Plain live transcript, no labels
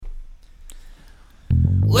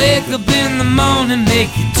Wake up in the morning, make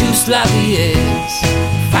you 2 sloppy eggs.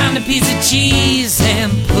 Find a piece of cheese and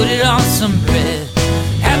put it on some bread.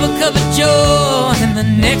 Have a cup of joe, and the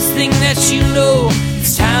next thing that you know,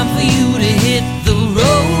 it's time for you to hit the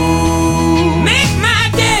road. Make my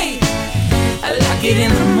day, I like it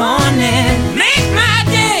in the morning. Make my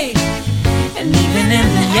day, and even in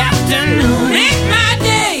the afternoon. Make my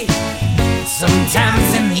day, sometimes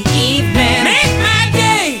in the evening. Make my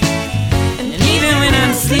day, and even when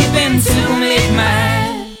I'm sleeping to make my.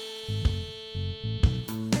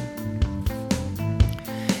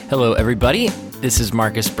 Hello, everybody. This is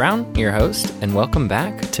Marcus Brown, your host, and welcome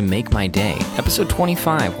back to Make My Day, episode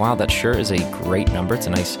 25. Wow, that sure is a great number. It's a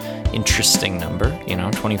nice, interesting number. You know,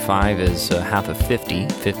 25 is half of 50.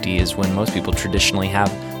 50 is when most people traditionally have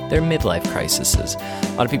their midlife crises.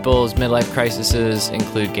 A lot of people's midlife crises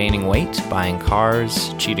include gaining weight, buying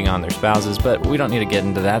cars, cheating on their spouses, but we don't need to get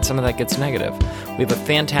into that. Some of that gets negative. We have a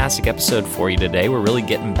fantastic episode for you today. We're really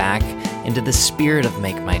getting back into the spirit of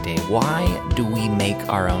Make My Day. Why do we make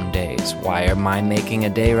our own days? Why am I making a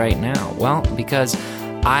day right now? Well, because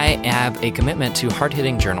I have a commitment to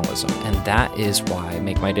hard-hitting journalism, and that is why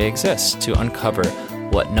Make My Day exists, to uncover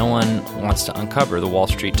what no one wants to uncover, the Wall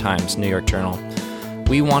Street Times, New York Journal.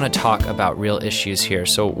 We want to talk about real issues here,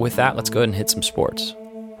 so with that, let's go ahead and hit some sports.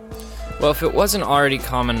 Well, if it wasn't already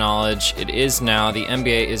common knowledge, it is now. The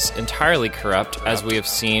NBA is entirely corrupt, as we have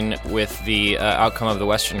seen with the outcome of the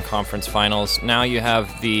Western Conference Finals. Now you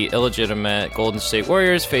have the illegitimate Golden State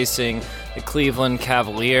Warriors facing the Cleveland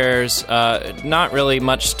Cavaliers. Not really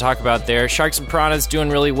much to talk about there. Sharks and Piranhas doing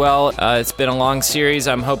really well. It's been a long series.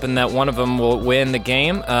 I'm hoping that one of them will win the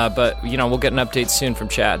game, but we'll get an update soon from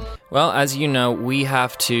Chad. Well, as you know, we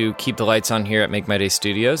have to keep the lights on here at Make My Day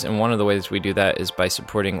Studios, and one of the ways we do that is by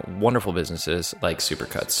supporting wonderful businesses like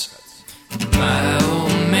Supercuts. My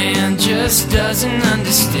old man just doesn't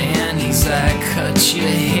understand. He's like, cut your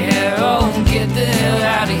hair, oh, get the hell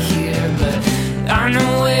out of here. But I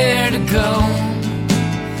know where to go.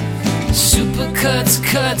 Supercuts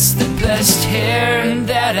cuts the best hair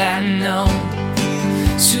that I know.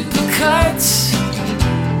 Supercuts,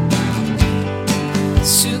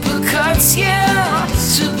 Supercuts, yeah.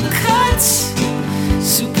 Supercuts,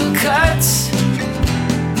 Supercuts,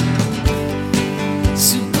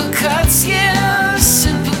 Supercuts, yeah.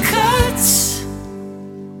 Supercuts.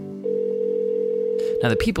 Now,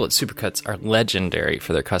 the people at Supercuts are legendary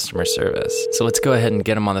for their customer service. So let's go ahead and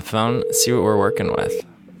get them on the phone, see what we're working with.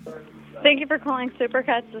 Thank you for calling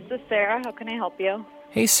Supercuts. This is Sarah. How can I help you?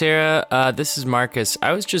 Hey, Sarah. This is Marcus.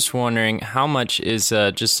 I was just wondering, how much is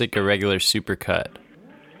just like a regular Supercut?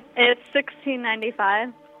 It's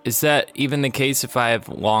 $16.95. Is that even the case if I have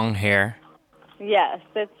long hair? Yes,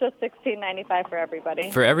 it's just $16.95 for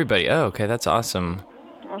everybody. For everybody? Oh, okay. That's awesome.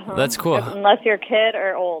 Uh-huh. That's cool. Unless you're a kid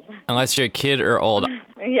or old. Unless you're a kid or old.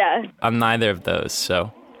 Yes. I'm neither of those,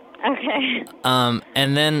 so. Okay.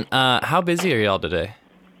 And then, how busy are y'all today?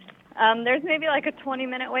 There's maybe like a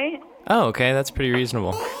 20-minute wait. Oh, okay. That's pretty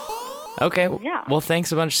reasonable. Okay. Yeah. Well,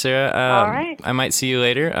 thanks a bunch, Sarah. All right. I might see you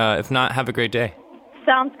later. If not, have a great day.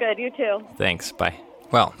 Sounds good. You too. Thanks. Bye.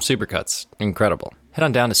 Well, Supercuts. Incredible. Head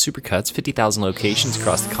on down to Supercuts, 50,000 locations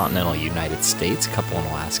across the continental United States, a couple in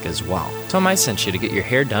Alaska as well. Tell them I sent you to get your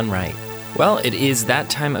hair done right. Well, it is that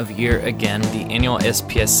time of year again. The annual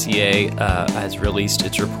SPSCA has released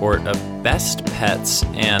its report of best pets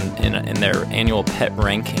and in their annual pet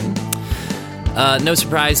ranking. No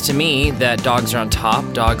surprise to me that dogs are on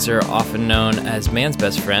top. Dogs are often known as man's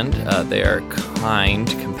best friend. They are kind,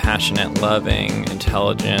 compassionate, loving,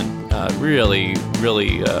 intelligent, really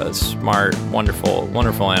smart,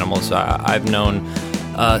 wonderful animals. I've known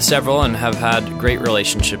several and have had great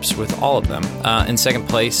relationships with all of them. In second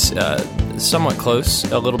place, somewhat close,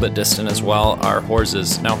 a little bit distant as well, are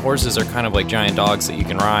horses. Now, horses are kind of like giant dogs that you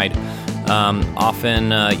can ride.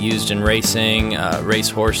 Often used in racing, race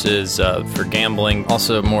horses for gambling.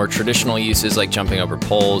 Also, more traditional uses like jumping over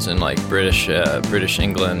poles in like British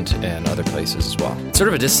England and other places as well. Sort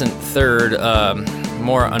of a distant third,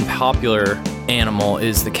 more unpopular animal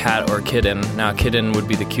is the cat or kitten. Now, a kitten would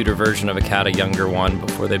be the cuter version of a cat, a younger one,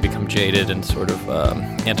 before they become jaded and sort of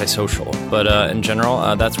antisocial. But in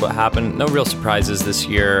general, that's what happened. No real surprises this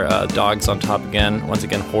year. Dogs on top again. Once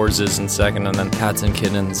again, horses in second, and then cats and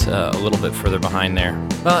kittens a little bit further behind there.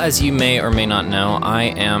 Well, as you may or may not know, I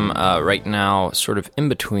am right now sort of in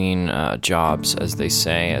between jobs, as they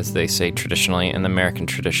say traditionally in the American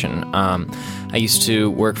tradition. I used to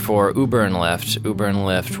work for Uber and Lyft. Uber and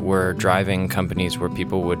Lyft were driving companies where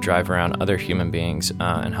people would drive around other human beings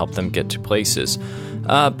and help them get to places.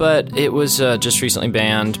 But it was just recently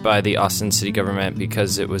banned by the Austin city government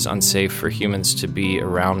because it was unsafe for humans to be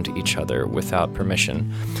around each other without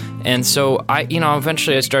permission. And so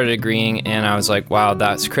eventually I started agreeing, and I was like, wow,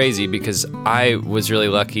 that's crazy, because I was really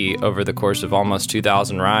lucky over the course of almost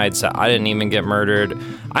 2,000 rides that I didn't even get murdered.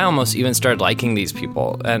 I almost even started liking these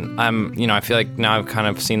people. And I feel like now I've kind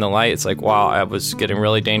of seen the light. It's like, wow, I was getting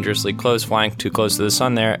really dangerously close, flying too close to the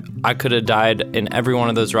sun there. I could have died in every one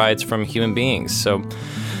of those rides from human beings. So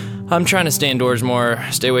I'm trying to stay indoors more,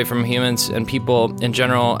 stay away from humans and people in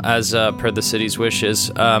general, as per the city's wishes.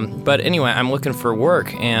 But anyway, I'm looking for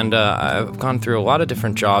work, and I've gone through a lot of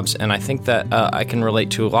different jobs, and I think that I can relate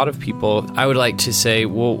to a lot of people. I would like to say,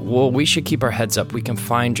 well, we should keep our heads up. We can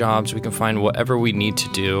find jobs, we can find whatever we need to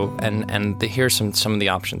do, and here's some of the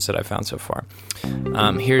options that I found so far.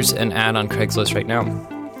 Here's an ad on Craigslist right now.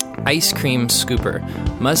 Ice cream scooper.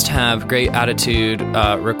 Must have great attitude,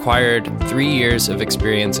 required 3 years of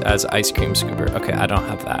experience as ice cream scooper. Okay, I don't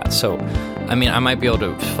have that. So, I might be able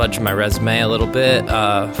to fudge my resume a little bit,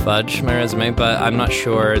 but I'm not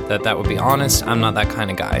sure that would be honest. I'm not that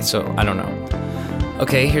kind of guy, so I don't know.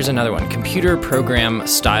 Okay, here's another one. Computer program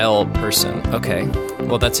style person. Okay,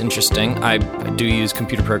 well, that's interesting. I do use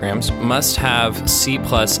computer programs. Must have C++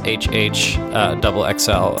 HH double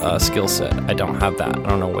XL skill set. I don't have that. I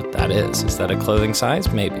don't know what that is. Is that a clothing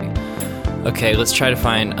size? Maybe. Okay, let's try to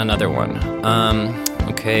find another one.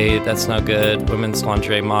 Okay, that's not good. Women's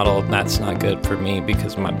lingerie model. That's not good for me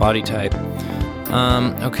because of my body type.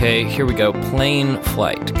 Okay, here we go. Plane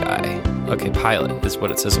flight guy. Okay, pilot is what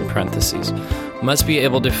it says in parentheses. Must be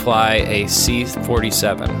able to fly a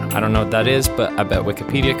C-47. I don't know what that is, but I bet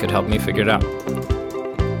Wikipedia could help me figure it out.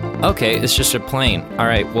 Okay, it's just a plane. All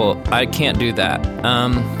right, well, I can't do that.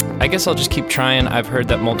 I guess I'll just keep trying. I've heard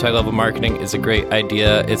that multi-level marketing is a great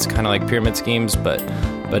idea. It's kind of like pyramid schemes, but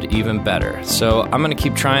even better. So I'm going to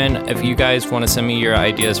keep trying. If you guys want to send me your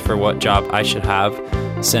ideas for what job I should have,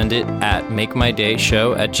 send it at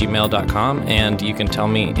makemydayshow@gmail.com, and you can tell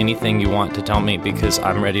me anything you want to tell me because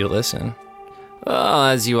I'm ready to listen. Well,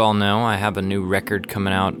 as you all know, I have a new record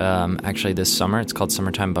coming out actually this summer. It's called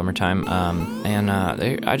Summertime Bummer Time,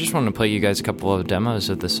 I just wanted to play you guys a couple of demos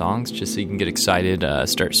of the songs just so you can get excited,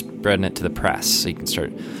 start spreading it to the press, so you can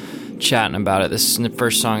start chatting about it. This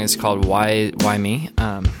first song is called Why Me?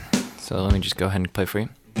 So let me just go ahead and play for you.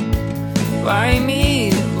 Why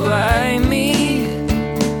me? Why me?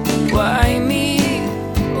 Why me?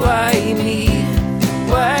 Why me?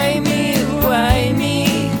 Why me? Why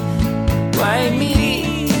me? Why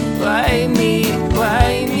me? Why me?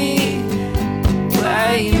 Why me?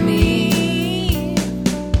 Why me?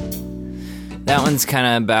 That one's kind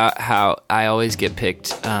of about how I always get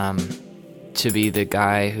picked to be the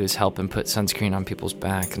guy who's helping put sunscreen on people's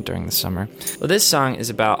back during the summer. Well, this song is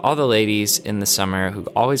about all the ladies in the summer who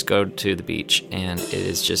always go to the beach, and it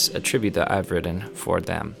is just a tribute that I've written for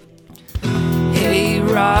them. Hey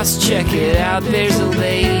Ross, check it out, there's a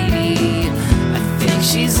lady. I think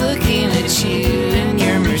she's looking at you in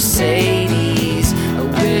your Mercedes. I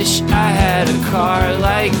wish I had a car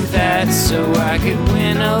like that so I could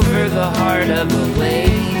win over the heart of a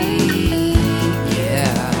lady.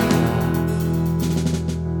 Yeah.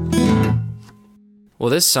 Well,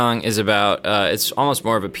 this song is about, it's almost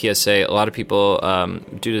more of a PSA. A lot of people,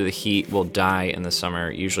 due to the heat, will die in the summer.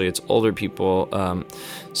 Usually it's older people.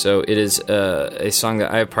 So it is a song that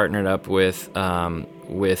I have partnered up with Hampton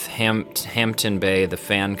Bay, the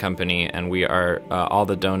fan company, and we are, all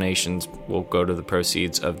the donations will go to the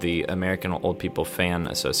proceeds of the American Old People Fan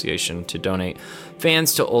Association to donate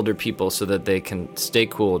fans to older people so that they can stay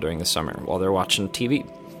cool during the summer while they're watching TV.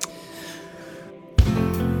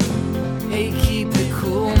 Hey, keep it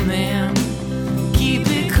cool, man. Keep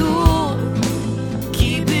it cool.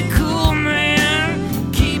 Keep it cool,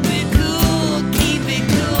 man. Keep it cool. Keep it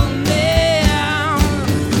cool, man.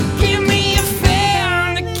 Give me a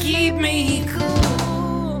fan to keep me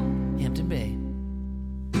cool. Hampton Bay.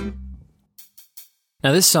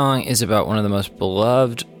 Now, this song is about one of the most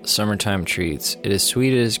beloved summertime treats. It is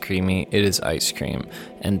sweet, it is creamy, it is ice cream.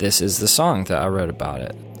 And this is the song that I wrote about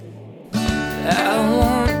it. I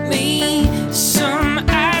want me some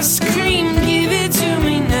ice cream, give it to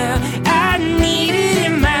me now. I need it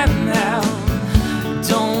in my mouth.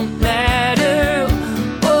 Don't matter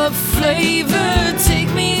what flavor,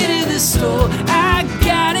 take me to the store. I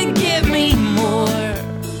gotta get me more.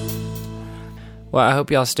 Well, I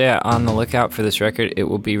hope y'all stay on the lookout for this record. It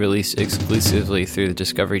will be released exclusively through the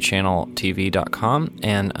Discovery Channel TV.com,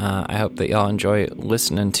 and I hope that y'all enjoy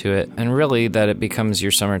listening to it, and really that it becomes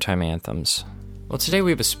your summertime anthems. Well, today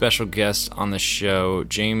we have a special guest on the show.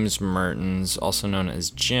 James Mertens, also known as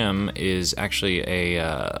Jim, is actually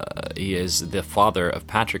he is the father of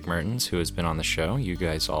Patrick Mertens, who has been on the show. You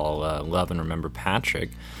guys all love and remember Patrick.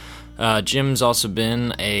 Jim's also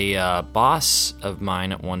been a boss of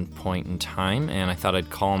mine at one point in time, and I thought I'd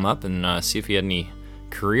call him up and see if he had any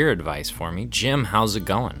career advice for me. Jim, how's it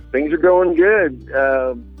going? Things are going good.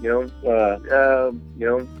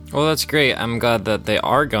 Well, that's great. I'm glad that they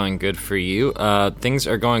are going good for you. Things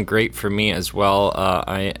are going great for me as well.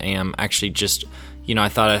 I am actually just, I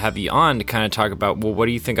thought I'd have you on to kind of talk about, well, what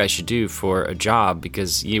do you think I should do for a job?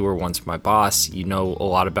 Because you were once my boss. You know a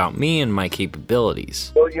lot about me and my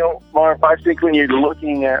capabilities. Well, Marv, I think when you're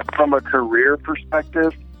looking at from a career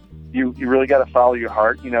perspective, you really got to follow your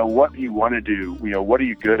heart. What do you want to do? What are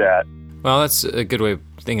you good at? Well, that's a good way of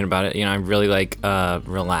thinking about it. I really like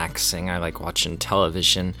relaxing. I like watching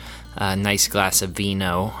television. A nice glass of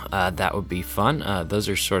vino. That would be fun. Those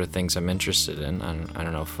are sort of things I'm interested in. I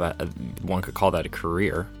don't know if one could call that a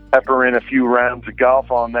career. Pepper in a few rounds of golf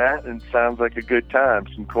on that, and it sounds like a good time.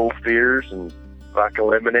 Some cold beers and vodka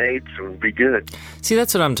lemonades would be good. See,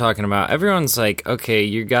 that's what I'm talking about. Everyone's like, okay,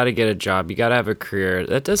 you got to get a job. You got to have a career.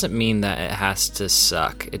 That doesn't mean that it has to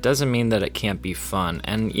suck. It doesn't mean that it can't be fun.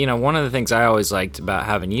 And, one of the things I always liked about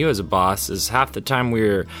having you as a boss is half the time we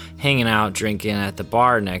were hanging out, drinking at the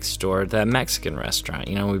bar next door at that Mexican restaurant.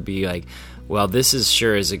 We'd be like, well, this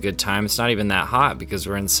is a good time. It's not even that hot because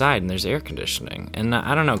we're inside and there's air conditioning. And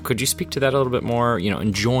I don't know, could you speak to that a little bit more,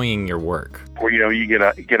 enjoying your work? Or, you get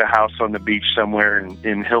a house on the beach somewhere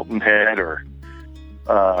in Hilton Head or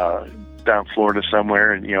down Florida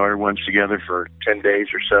somewhere, and, everyone's together for 10 days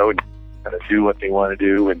or so and kind of do what they want to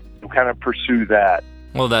do and kind of pursue that.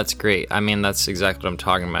 Well, that's great. I mean, that's exactly what I'm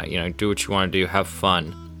talking about. Do what you want to do. Have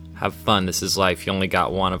fun. Have fun. This is life. You only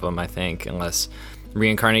got one of them, I think, unless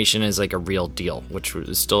reincarnation is like a real deal, which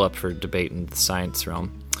is still up for debate in the science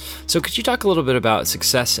realm. So could you talk a little bit about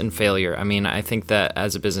success and failure? I mean, I think that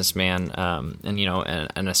as a businessman and,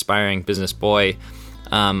 an aspiring business boy,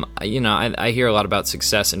 I hear a lot about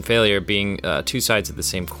success and failure being two sides of the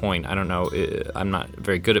same coin. I don't know. I'm not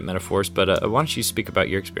very good at metaphors, but why don't you speak about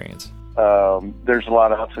your experience? There's a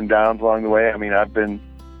lot of ups and downs along the way. I mean, I've been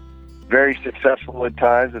very successful at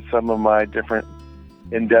times at some of my different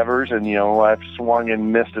endeavors, and I've swung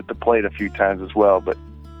and missed at the plate a few times as well, but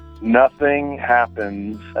nothing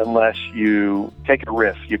happens unless you take a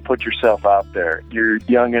risk. You put yourself out there. You're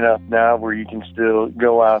young enough now where you can still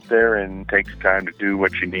go out there, and it takes time to do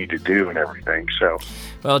what you need to do and everything. So,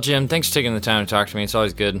 well, Jim, thanks for taking the time to talk to me. It's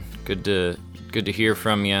always good to hear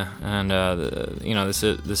from you, and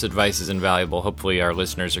this advice is invaluable. Hopefully our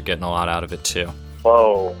listeners are getting a lot out of it too.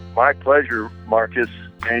 Oh, my pleasure, Marcus.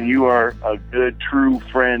 And you are a good, true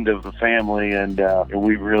friend of the family, and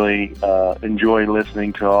we really enjoy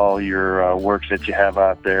listening to all your works that you have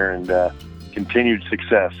out there, and continued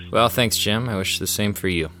success. Well, thanks, Jim. I wish the same for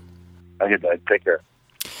you. Okay, bud. Take care.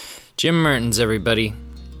 Jim Mertens, everybody.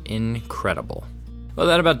 Incredible. Well,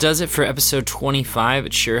 that about does it for episode 25.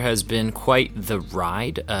 It sure has been quite the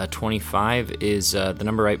ride. 25 is the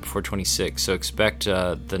number right before 26, so expect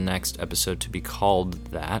the next episode to be called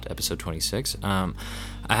that, episode 26.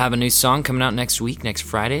 I have a new song coming out next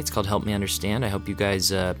Friday. It's called Help Me Understand. I hope you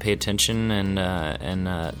guys pay attention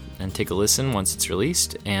and take a listen once it's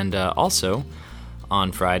released. And also,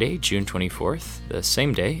 on Friday, June 24th, the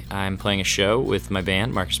same day, I'm playing a show with my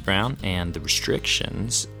band, Marcus Brown, and The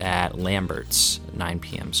Restrictions at Lambert's, 9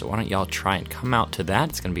 p.m. So why don't y'all try and come out to that?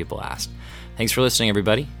 It's going to be a blast. Thanks for listening,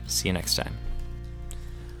 everybody. See you next time.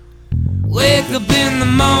 Wake up in the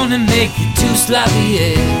morning, make your 2 sloppy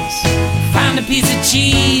eggs. Find a piece of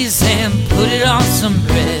cheese and put it on some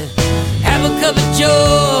bread. Have a cup of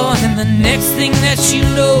joe, and the next thing that you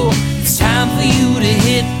know, it's time for you to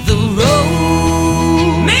hit the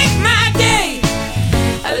road. Make my day,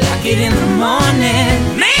 I like it in the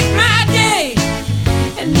morning. Make my day,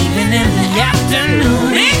 and even in the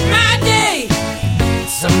afternoon. Make my day,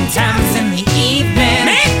 sometimes in the evening.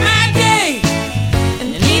 Make my day,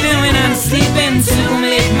 and even when I'm sleeping to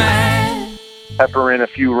make my Pepper in a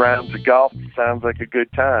few rounds of golf sounds like a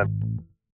good time.